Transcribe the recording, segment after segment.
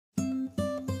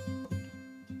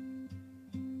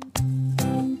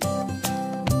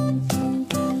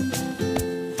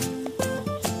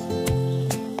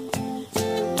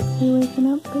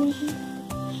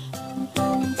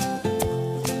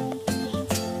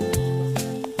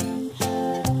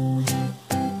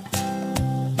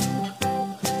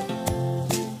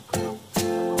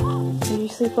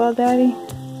sleep well, Daddy?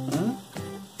 Good.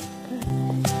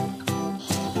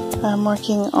 I'm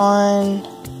working on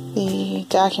the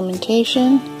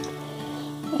documentation,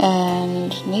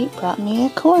 and Nate brought me a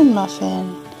corn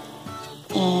muffin,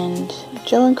 and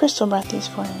Joe and Crystal brought these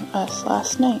for us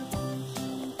last night.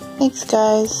 Thanks,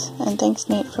 guys, and thanks,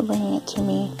 Nate, for bringing it to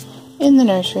me in the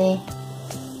nursery.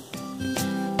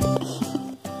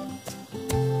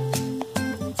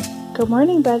 Good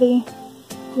morning, buddy.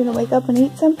 You gonna wake up and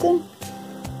eat something?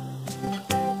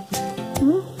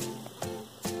 Hmm?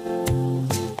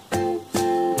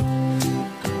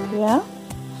 Yeah?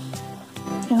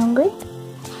 You hungry?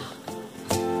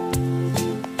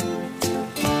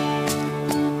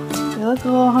 You look a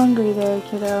little hungry there,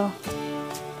 kiddo.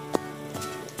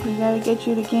 We gotta get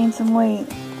you to gain some weight.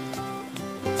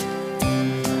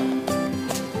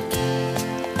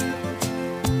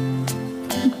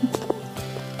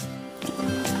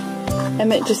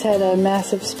 Emmett just had a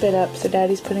massive spit up, so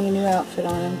Daddy's putting a new outfit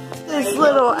on him. This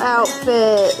little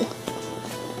outfit.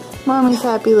 Mommy's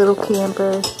happy little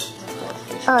camper.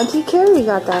 Auntie Carrie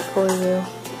got that for you.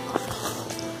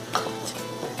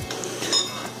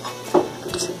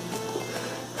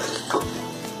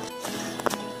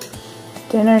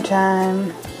 Dinner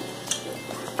time.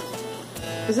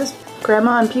 Is this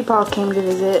Grandma and Peepaw came to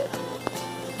visit?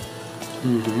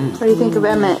 What do you think of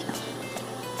Emmett?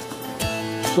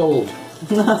 Sold.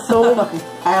 Sold?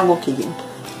 I will keep him.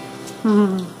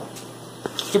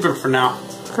 Keep him for now.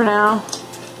 For now?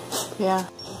 Yeah.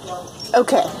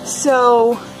 Okay,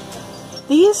 so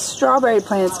these strawberry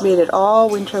plants made it all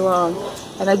winter long,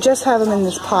 and I just have them in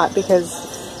this pot because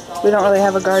we don't really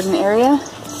have a garden area,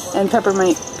 and Pepper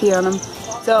might pee on them.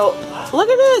 So, look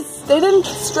at this! They didn't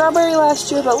strawberry last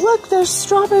year, but look, there's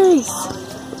strawberries!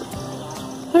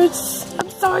 I'm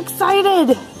so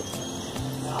excited!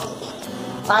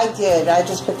 I did. I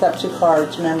just picked up 2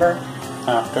 cards, remember?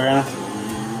 Diana.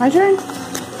 My turn?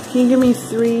 Can you give me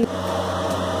 3?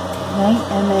 Night,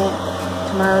 Emmett.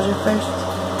 Tomorrow's your first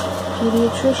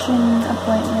pediatrician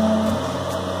appointment.